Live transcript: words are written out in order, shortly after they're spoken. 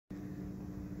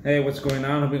Hey, what's going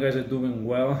on? Hope you guys are doing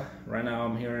well. Right now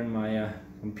I'm here in my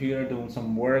computer doing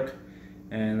some work,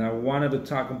 and I wanted to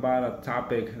talk about a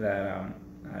topic that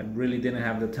I really didn't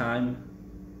have the time,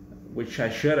 which I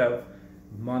should have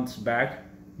months back,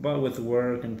 but with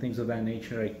work and things of that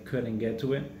nature I couldn't get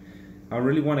to it. I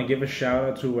really want to give a shout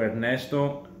out to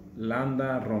Ernesto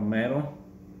Landa Romero.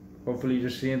 Hopefully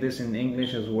you're seeing this in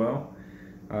English as well.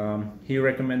 He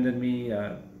recommended me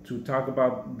to talk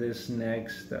about this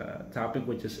next topic,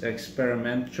 which is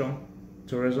experiential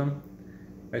tourism.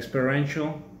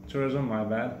 Experiential tourism, my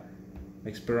bad.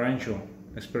 Experiential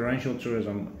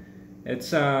tourism.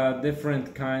 It's a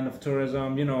different kind of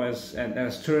tourism. You know,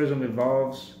 as tourism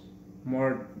evolves,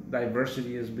 more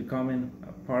diversity is becoming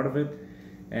a part of it.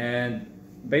 And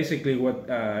basically, what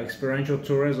experiential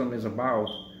tourism is about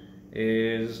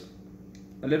is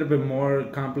a little bit more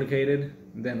complicated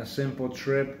than a simple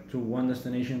trip to one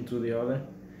destination to the other.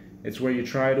 It's where you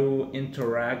try to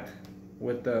interact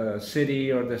with the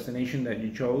city or destination that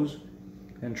you chose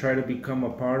and try to become a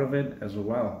part of it as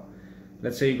well.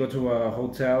 Let's say you go to a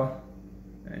hotel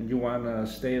and you want to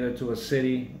stay there to a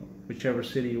city, whichever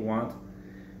city you want.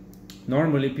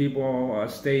 Normally people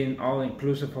stay in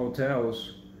all-inclusive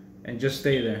hotels and just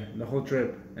stay there the whole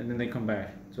trip, and then they come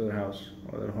back to their house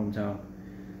or their hometown.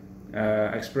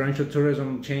 Experiential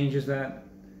tourism changes that.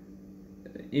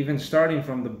 Even starting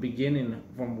from the beginning,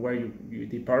 from where you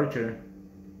departure,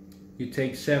 you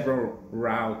take several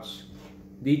routes,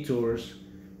 detours,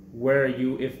 where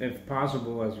you, if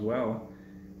possible as well,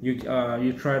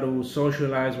 you try to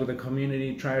socialize with the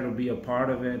community, try to be a part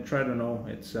of it, try to know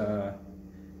it's their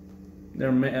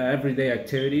everyday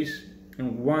activities.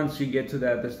 And once you get to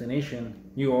that destination,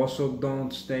 you also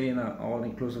don't stay in an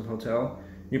all-inclusive hotel.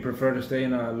 You prefer to stay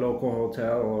in a local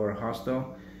hotel or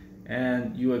hostel,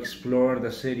 and you explore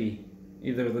the city,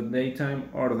 either the daytime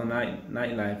or the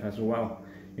nightlife as well.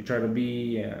 You try to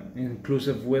be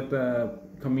inclusive with the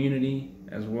community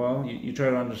as well. You try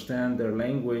to understand their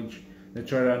language. You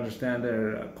try to understand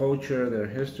their culture, their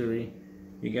history.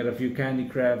 You get a few candy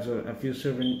crabs, a few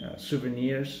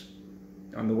souvenirs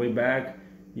on the way back.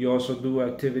 You also do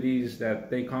activities that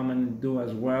they commonly do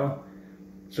as well.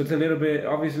 So it's a little bit,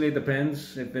 obviously it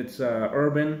depends if it's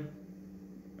urban,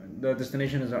 the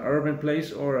destination is an urban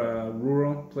place or a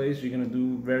rural place. You're going to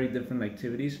do very different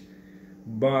activities.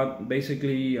 But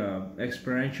basically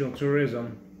experiential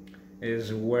tourism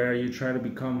is where you try to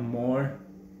become more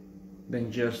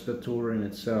than just the tour in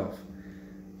itself.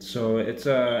 So it's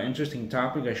an interesting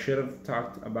topic. I should have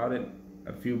talked about it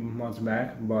a few months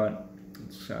back, but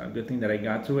it's a good thing that I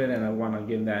got to it, and I want to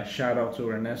give that shout out to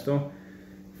Ernesto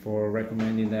for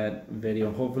recommending that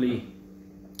video. Hopefully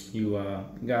you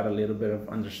got a little bit of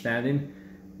understanding,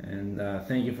 and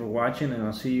thank you for watching, and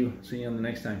I'll see you on the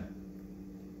next time.